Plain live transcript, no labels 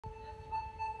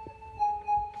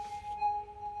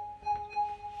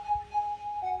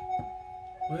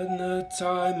When the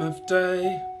time of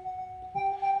day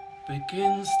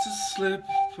begins to slip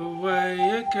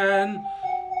away again,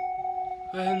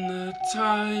 when the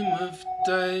time of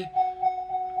day,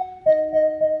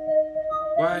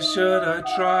 why should I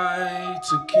try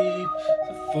to keep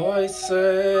the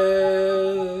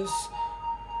voices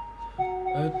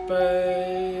at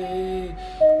bay?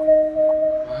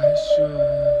 Why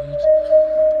should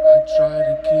I try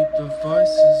to keep the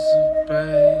voices at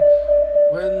bay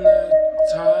when the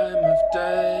time of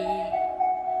day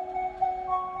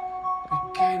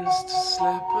begins to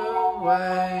slip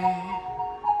away?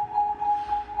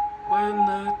 When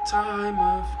the time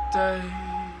of day,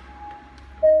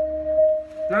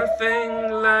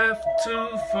 nothing left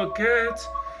to forget,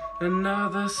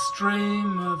 another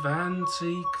stream of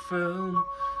antique film.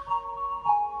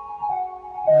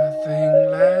 Nothing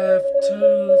left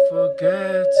to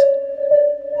forget,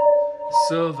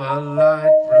 silver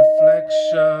light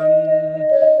reflection,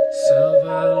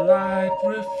 silver light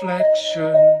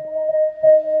reflection,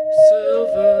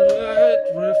 silver light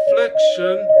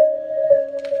reflection,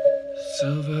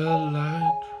 silver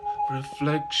light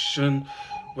reflection.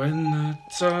 When the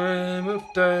time of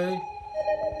day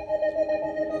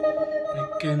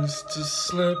begins to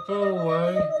slip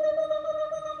away,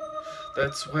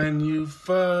 that's when you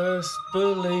first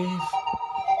believe.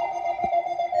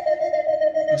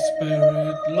 Your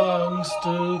spirit longs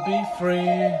to be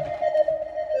free.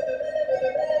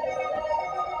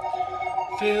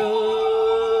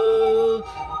 Feel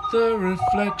the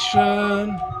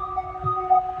reflection.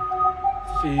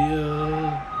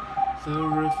 Feel the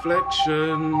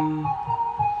reflection.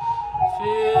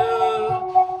 Feel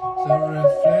the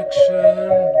reflection.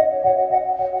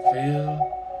 Feel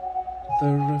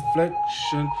the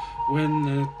reflection when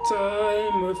the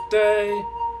time of day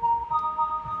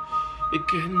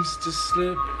begins to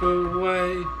slip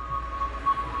away.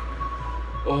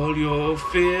 All your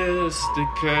fears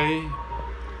decay,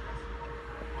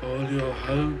 all your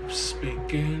hopes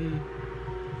begin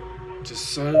to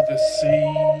sow the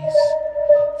seeds,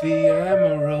 the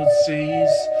emerald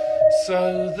seeds.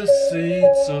 Sow the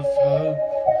seeds of hope,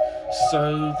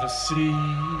 sow the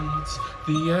seeds,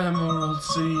 the emerald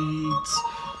seeds.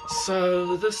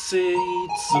 Sow the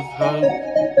seeds of hope,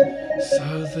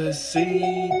 sow the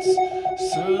seeds,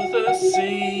 sow the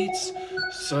seeds,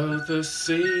 sow the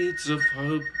seeds of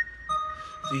hope,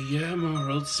 the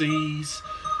emerald seeds.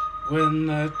 When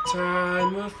the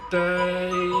time of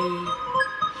day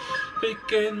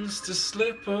begins to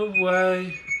slip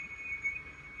away,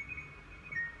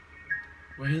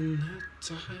 when the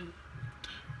time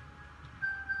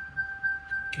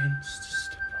begins to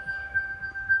slip away,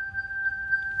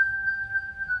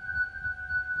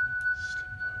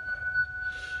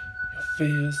 your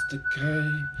fears decay,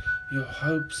 your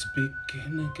hopes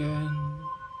begin again.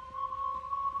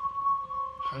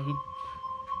 Hope,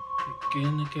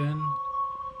 begin again.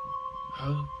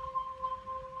 Hope,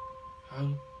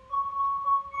 hope.